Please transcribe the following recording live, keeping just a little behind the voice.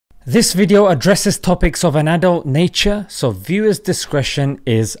This video addresses topics of an adult nature, so viewers' discretion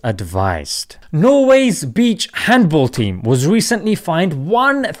is advised. Norway's beach handball team was recently fined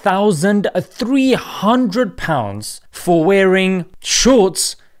 £1,300 for wearing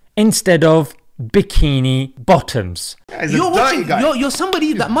shorts instead of bikini bottoms. You're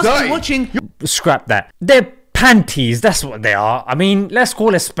somebody that must be watching. Scrap that. They're panties, that's what they are. I mean, let's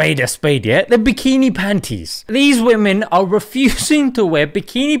call a spade, yeah? They're bikini panties. These women are refusing to wear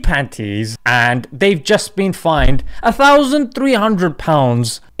bikini panties and they've just been fined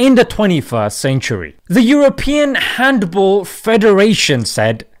 £1,300 in the 21st century. The European Handball Federation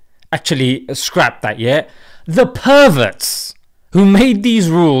said, actually scrap that, yeah? The perverts who made these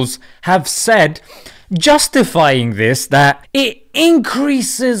rules have said, justifying this, that it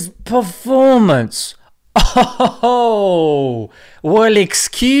increases performance. Oh, well,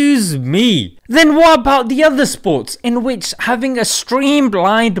 excuse me. Then what about the other sports in which having a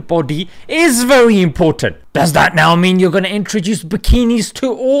streamlined body is very important? Does that now mean you're going to introduce bikinis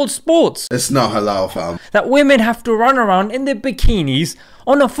to all sports? It's not halal, fam. That women have to run around in their bikinis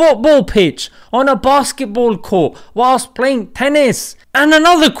on a football pitch, on a basketball court, whilst playing tennis? And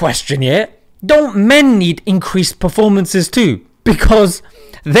another question here, don't men need increased performances too? Because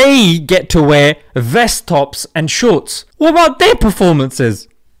they get to wear vest tops and shorts. What about their performances?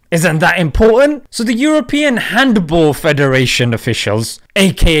 Isn't that important? So the European Handball Federation officials,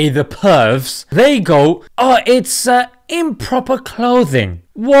 aka the pervs, they go, oh, it's improper clothing.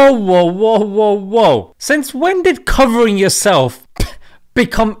 Whoa. Since when did covering yourself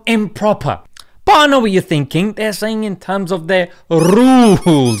become improper? But I know what you're thinking. They're saying in terms of their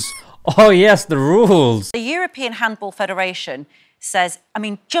rules. Oh yes, the rules. The European Handball Federation says, I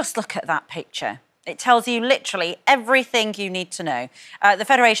mean, just look at that picture. It tells you literally everything you need to know. The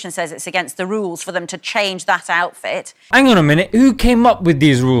Federation says it's against the rules for them to change that outfit. Hang on a minute, who came up with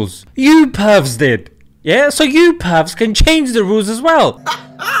these rules? You pervs did. Yeah, so you pervs can change the rules as well.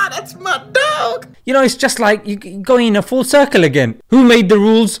 That's my dog. You know, it's just like you going in a full circle again. Who made the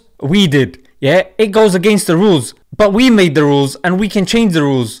rules? We did. Yeah, it goes against the rules. But we made the rules and we can change the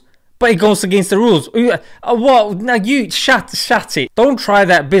rules. But it goes against the rules. What? Now you shut it. Don't try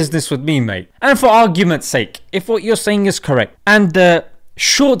that business with me, mate. And for argument's sake, if what you're saying is correct, and the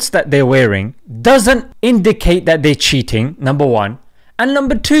shorts that they're wearing doesn't indicate that they're cheating, number one, and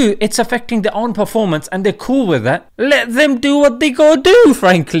number two, it's affecting their own performance and they're cool with that, let them do what they gotta do,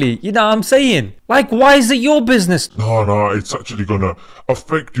 frankly. You know what I'm saying? Like, why is it your business? No, it's actually gonna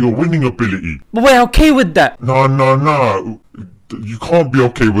affect your winning ability. But we're okay with that. No. You can't be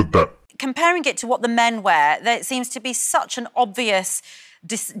okay with that. Comparing it to what the men wear, there seems to be such an obvious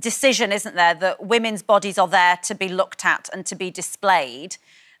decision, isn't there, that women's bodies are there to be looked at and to be displayed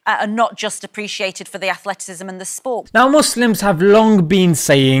and not just appreciated for the athleticism and the sport. Now, Muslims have long been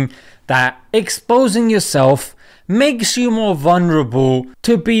saying that exposing yourself makes you more vulnerable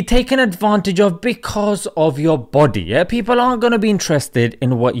to be taken advantage of because of your body. Yeah, people aren't going to be interested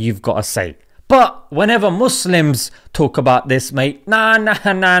in what you've got to say. But whenever Muslims talk about this, mate, nah.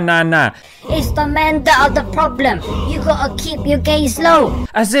 It's the men that are the problem. You gotta keep your gaze low.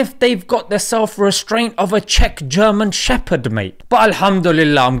 As if they've got the self-restraint of a Czech German shepherd, mate. But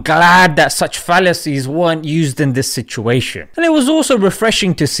alhamdulillah, I'm glad that such fallacies weren't used in this situation. And it was also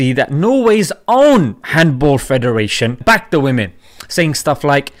refreshing to see that Norway's own handball federation backed the women, saying stuff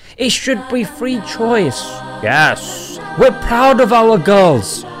like, it should be free choice. Yes, we're proud of our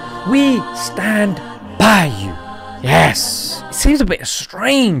girls. We stand by you. Yes. It seems a bit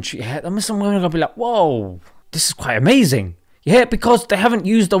strange. Yeah, the Muslim women are going to be like, whoa, this is quite amazing. Yeah, because they haven't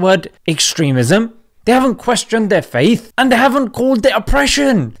used the word extremism. They haven't questioned their faith. And they haven't called it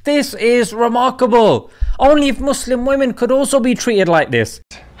oppression. This is remarkable. Only if Muslim women could also be treated like this.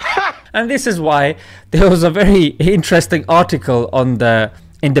 And this is why there was a very interesting article on the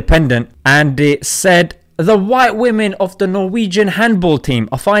Independent. And it said, the white women of the Norwegian handball team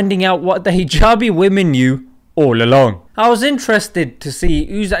are finding out what the hijabi women knew all along. I was interested to see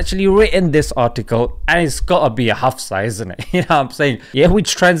who's actually written this article, and it's gotta be a Hafsa, isn't it? You know what I'm saying? Yeah,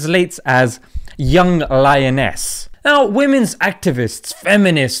 which translates as young lioness. Now, women's activists,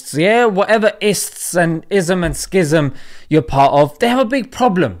 feminists, yeah, whatever ists and ism and schism you're part of, they have a big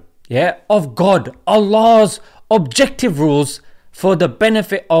problem, yeah, of God, Allah's objective rules for the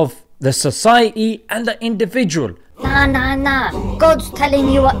benefit of the society and the individual. Nah. God's telling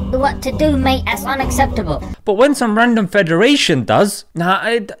you what to do, mate. That's unacceptable. But when some random federation does,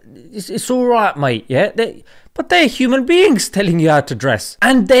 it's alright, mate, yeah? But they're human beings telling you how to dress.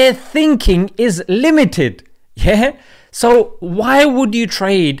 And their thinking is limited, yeah? So why would you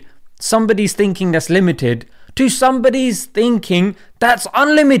trade somebody's thinking that's limited to somebody's thinking that's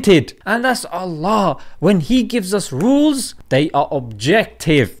unlimited. And that's Allah. When He gives us rules, they are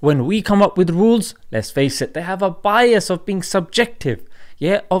objective. When we come up with rules, let's face it, they have a bias of being subjective.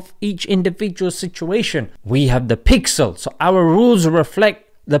 Yeah, of each individual situation. We have the pixel, so our rules reflect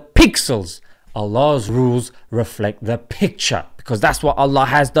the pixels. Allah's rules reflect the picture, because that's what Allah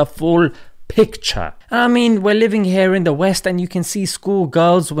has, the full picture. I mean, we're living here in the West, and you can see school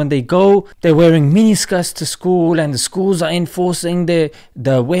girls when they go, they're wearing miniskirts to school, and the schools are enforcing the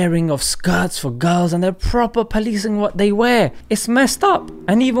wearing of skirts for girls, and they're proper policing what they wear. It's messed up.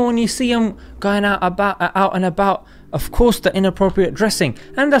 And even when you see them going out and about, of course, the inappropriate dressing.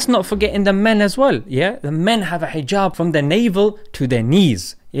 And that's not forgetting the men as well. Yeah, the men have a hijab from their navel to their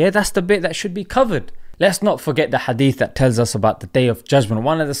knees. Yeah, that's the bit that should be covered. Let's not forget the hadith that tells us about the Day of Judgment.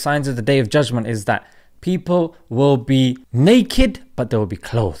 One of the signs of the Day of Judgment is that people will be naked, but they will be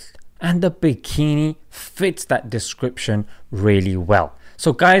clothed. And the bikini fits that description really well.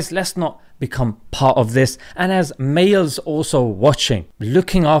 So guys, let's not become part of this. And as males also watching,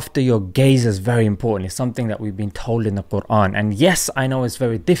 looking after your gaze is very important. It's something that we've been told in the Quran. And yes, I know it's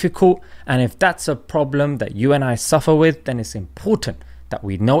very difficult. And if that's a problem that you and I suffer with, then it's important that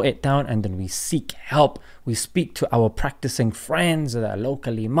we note it down and then we seek help. We speak to our practicing friends, the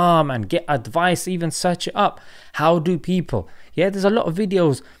local imam, and get advice, even search it up. How do people? Yeah, there's a lot of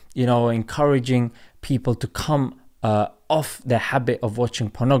videos, you know, encouraging people to come off their habit of watching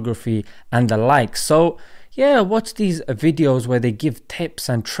pornography and the like. So yeah, watch these videos where they give tips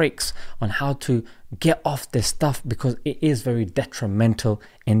and tricks on how to get off this stuff, because it is very detrimental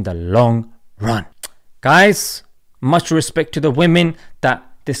in the long run. Guys, much respect to the women that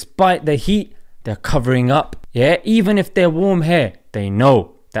despite the heat, they're covering up. Yeah, even if they're warm hair, they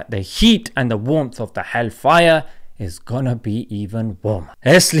know that the heat and the warmth of the hellfire is gonna be even warmer.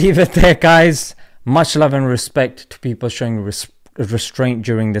 Let's leave it there, guys. Much love and respect to people showing restraint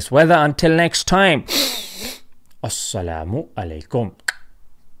during this weather. Until next time, Assalamu alaikum.